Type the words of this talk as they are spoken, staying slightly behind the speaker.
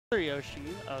Yoshi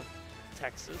of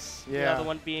Texas. Yeah. The other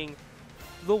one being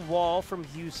the Wall from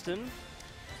Houston.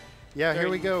 Yeah, here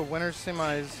we go. Winners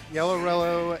semis.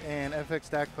 YellowRello and FX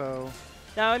Dakpo.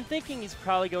 Now I'm thinking he's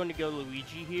probably going to go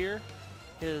Luigi here,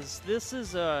 because this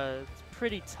is a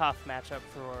pretty tough matchup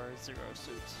for Zero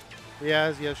Suits. Yeah,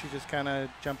 as Yoshi just kind of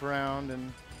jump around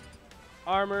and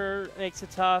armor makes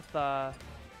it tough.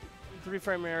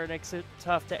 3-frame mirror makes it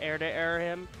tough to air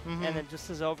him, and then just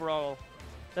his overall,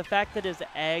 the fact that his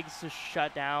eggs just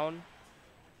shut down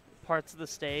parts of the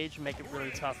stage make it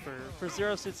really tough for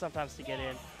Zero Suit sometimes to get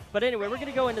in. But anyway, we're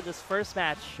gonna go into this first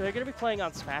match. They're gonna be playing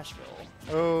on Smashville.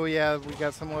 oh yeah, we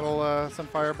got some little some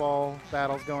fireball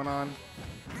battles going on.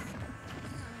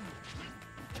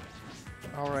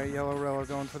 All right, YellowRello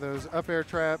going for those up air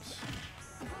traps.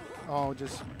 Oh,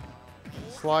 just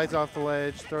slides off the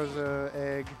ledge, throws a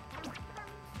egg.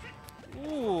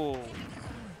 Ooh.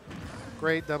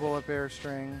 Great double up air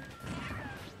string.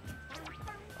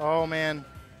 Oh man.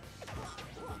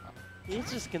 He's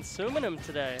just consuming him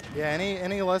today. Yeah,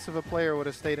 any less of a player would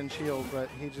have stayed in shield, but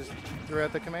he just threw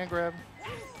out the command grab.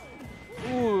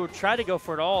 Ooh, try to go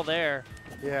for it all there.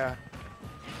 Yeah.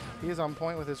 He is on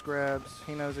point with his grabs.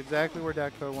 He knows exactly where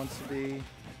Dakpo wants to be.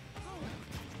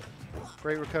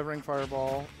 Great recovering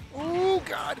fireball. Oh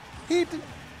God! He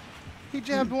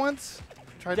jabbed once.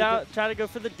 Try to go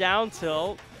for the down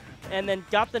tilt, and then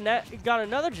got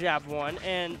another jab one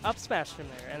and up smashed him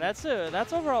there. And that's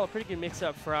overall a pretty good mix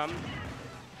up from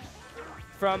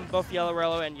both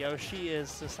YellowRello and Yoshi.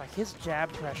 Is just like his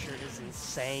jab pressure is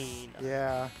insane.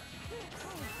 Yeah.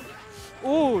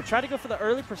 Ooh, try to go for the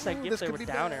early percent gift there with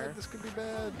down air. This could be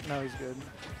bad. No, he's good.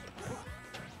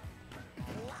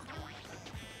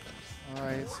 All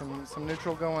right, some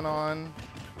neutral going on.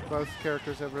 Both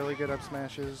characters have really good up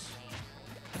smashes.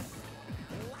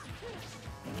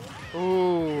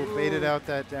 Ooh, baited out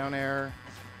that down air.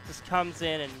 Just comes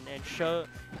in and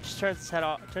just turns his head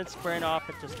off, turns his brain off,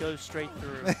 and just goes straight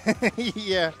through.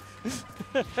 Yeah.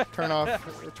 turn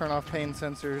off pain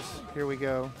sensors. Here we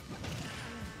go.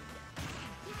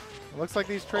 It looks like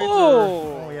these trades are.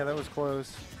 Oh yeah, that was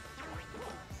close.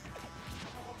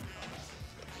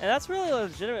 And that's really a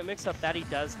legitimate mix-up that he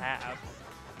does have.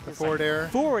 The forward air.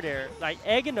 Forward air, like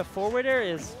egg into forward air,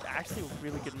 is actually a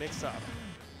really good mix-up.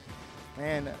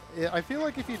 Man, I feel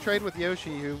like if you trade with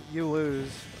Yoshi, you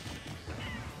lose.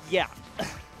 Yeah.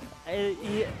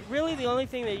 Really, the only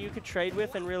thing that you could trade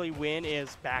with and really win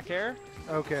is back air.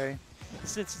 Okay.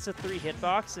 Since it's a 3-hit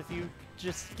box, if you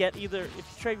just get if you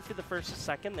trade for the first or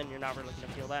second, then you're not really going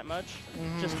to feel that much.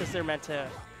 Just because they're meant to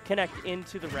connect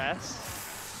into the rest.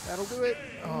 That'll do it.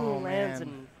 Oh, lands man.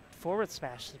 and forward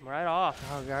smashes him right off.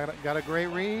 Oh, got a great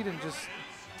read and just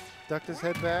ducked his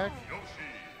head back.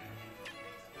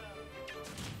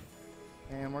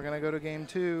 And we're going to go to game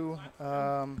 2.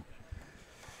 Where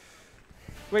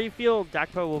do you feel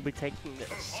Dakpo will be taking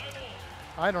this?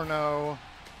 I don't know.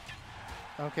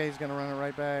 Okay, he's going to run it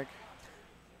right back.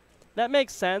 That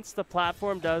makes sense. The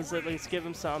platform does at least give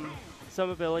him some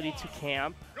ability to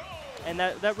camp. And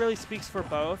that really speaks for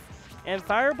both. And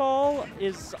Fireball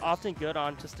is often good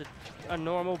on just a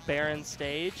normal barren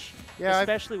stage,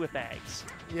 especially with eggs.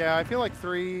 Yeah, I feel like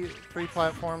three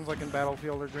platforms like in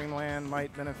Battlefield or Dreamland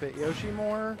might benefit Yoshi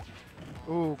more.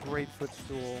 Ooh, great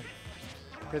footstool.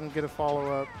 Didn't get a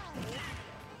follow-up.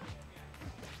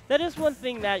 That is one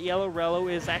thing that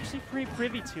YellowRello is actually pretty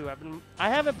privy to. I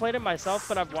haven't played it myself,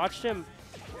 but I've watched him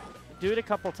do it a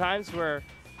couple times where,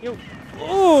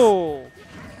 ooh!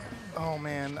 Oh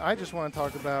man, I just want to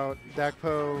talk about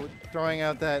Dakpo throwing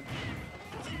out that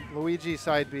Luigi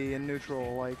side B in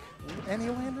neutral, and he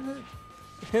landed it.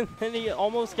 And then he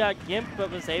almost got gimped,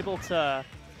 but was able to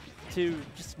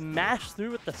just mash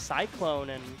through with the Cyclone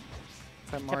and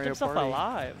kept himself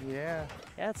alive. Yeah.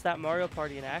 Yeah, it's that Mario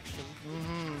Party in action.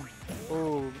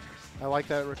 Ooh, I like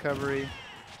that recovery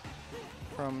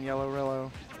from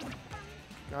YellowRello.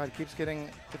 God, gets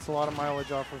a lot of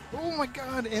mileage off of. Oh my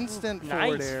God, instant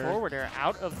forward air. Nice forward air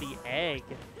out of the egg.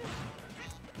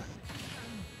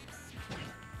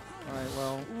 All right,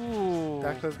 well,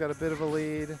 Dakpo's got a bit of a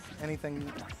lead.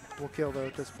 Anything will kill though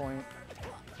at this point.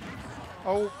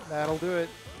 Oh, that'll do it.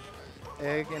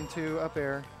 Egg into up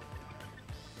air.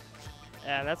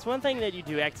 Yeah, that's one thing that you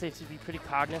do actually have to be pretty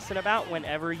cognizant about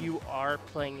whenever you are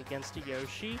playing against a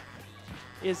Yoshi.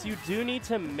 Is you do need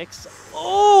to mix.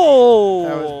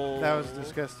 Oh! That was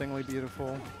disgustingly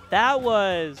beautiful. That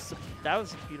was a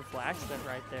beautiful accident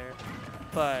right there.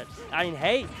 But I mean,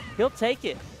 hey, he'll take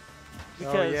it.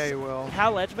 Because yeah, he will.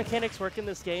 How ledge mechanics work in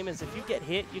this game is if you get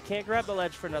hit, you can't grab the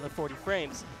ledge for another 40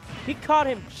 frames. He caught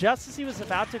him just as he was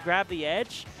about to grab the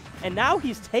edge, And now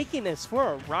he's taking this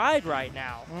for a ride right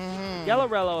now.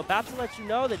 YellowRello about to let you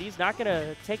know that he's not going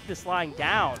to take this line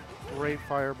down. Great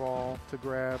fireball to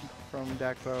grab from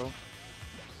Dakpo.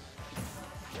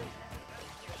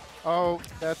 Oh,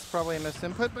 that's probably a missed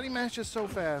input, but he mashes so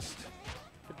fast.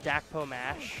 The Dakpo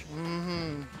mash.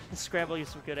 Scramble you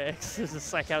some good eggs. This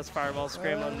is like how's fireball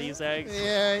scrambling these eggs.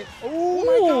 Yeah.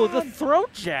 Oh, the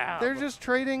throat jab. They're just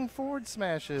trading forward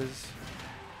smashes.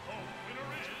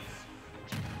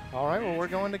 All right, well, we're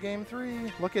going to game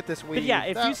 3. Look at this weave. But yeah,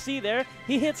 if you see there,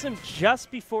 he hits him just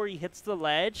before he hits the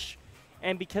ledge.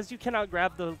 And because you cannot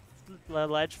grab the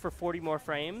ledge for 40 more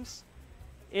frames,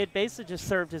 it basically just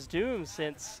served his doom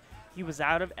since he was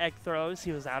out of egg throws.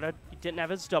 He didn't have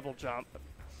his double jump.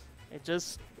 It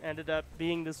just ended up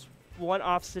being this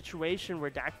one-off situation where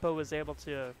Dakpo was able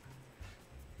to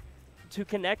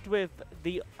connect with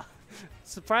the,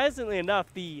 surprisingly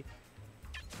enough, the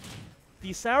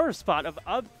sour spot of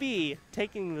up B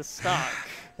taking the stock.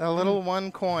 That little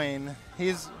 1 coin.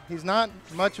 He's not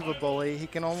much of a bully. He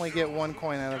can only get 1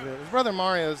 coin out of it. His brother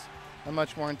Mario's a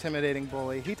much more intimidating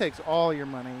bully. He takes all your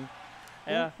money.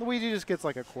 Yeah. Luigi just gets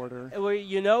like a quarter. Well,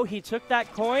 you know, he took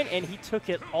that coin and he took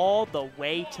it all the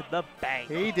way to the bank.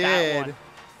 He did.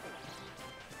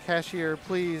 Cashier,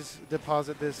 please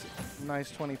deposit this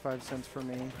nice 25 cents for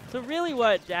me. So really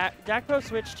what, Dakpo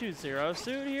switched to Zero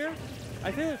Suit here?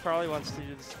 I feel he probably wants to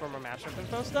do this for more matchup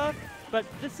info stuff, but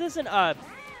this isn't a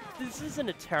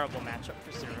terrible matchup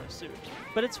for Zero Suit.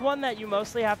 But it's one that you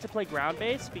mostly have to play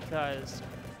ground-based because...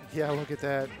 Yeah, look at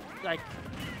that. Like,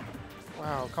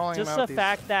 wow, calling just him out.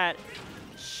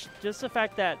 Just the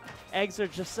fact that eggs are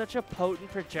just such a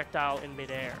potent projectile in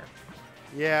midair.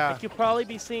 Yeah. Like you'll probably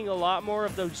be seeing a lot more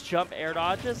of those jump air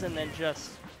dodges and then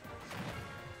just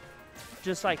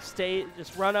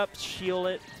run up, shield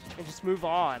it, and just move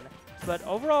on. But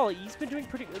overall, he's been doing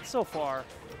pretty good so far.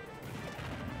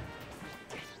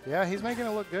 Yeah, he's making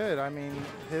it look good. I mean,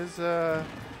 his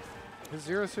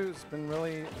Zero Suit's been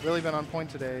really been on point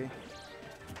today.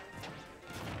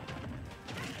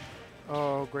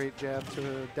 Oh, great jab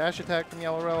to dash attack from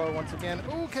YellowRello once again.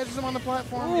 Ooh, catches him on the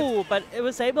platform. Ooh, but it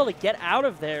was able to get out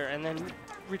of there and then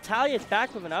retaliates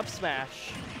back with an up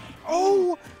smash.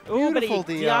 Oh, ooh, but beautiful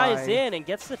he DI. DIs in and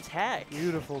gets the tech.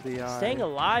 Beautiful DI. Staying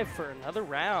alive for another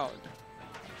round.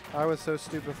 I was so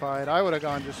stupefied. I would have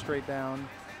gone just straight down.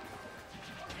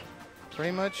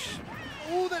 Pretty much.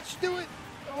 Oh, that should do it.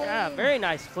 Oh. Yeah, very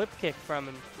nice flip kick from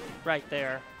him right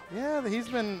there. Yeah, he's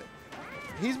been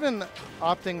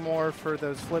opting more for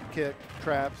those flip kick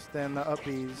traps than the up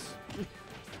Bs,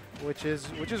 which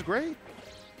is great.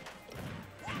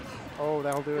 Oh,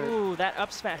 that'll do it. Ooh, that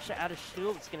up smash out of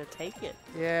shield is going to take it.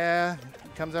 Yeah,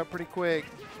 it comes out pretty quick.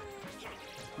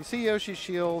 You see Yoshi's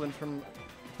shield, and from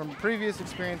previous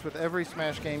experience with every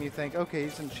Smash game, you think, okay,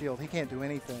 he's in shield. He can't do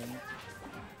anything.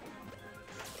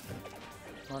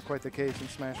 Not quite the case in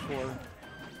Smash 4.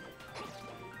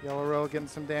 YellowRello getting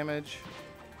some damage.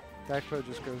 Dakpo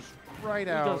just goes right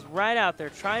out. He goes right out there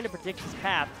trying to predict his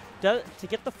path. To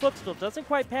get the footstool. Doesn't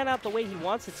quite pan out the way he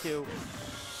wants it to.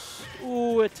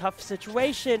 Ooh, a tough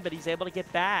situation, but he's able to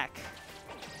get back.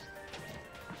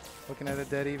 Looking at a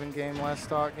dead even game, last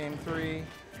stock, game 3.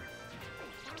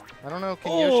 I don't know,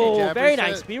 can Yoshi jab very reset?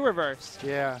 nice, B reverse.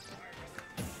 Yeah.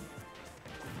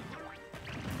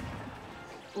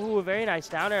 Ooh, very nice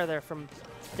down air there from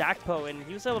Dakpo, and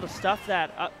he was able to stuff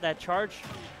that charge,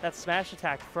 that smash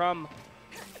attack from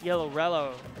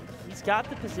YellowRello. He's got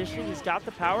the position, he's got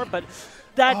the power, but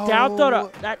that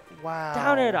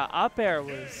down air to up air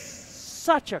was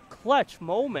such a clutch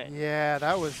moment. Yeah,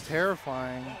 that was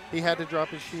terrifying. He had to drop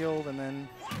his shield, and then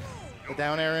the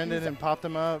down air ended and popped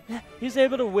him up. He was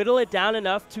able to whittle it down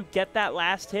enough to get that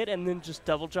last hit and then just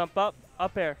double jump up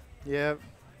air. Yep.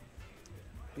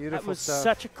 Beautiful That was stuff.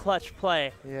 such a clutch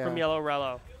play Yeah. from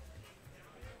YellowRello.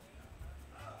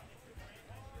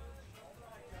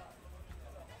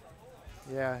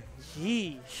 Yeah.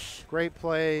 Yeesh. Great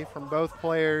play from both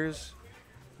players.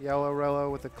 YellowRello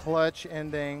with a clutch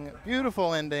ending.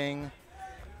 Beautiful ending.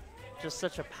 Just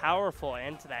such a powerful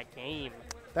end to that game.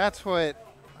 That's what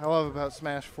I love about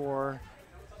Smash 4.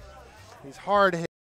 These hard hits.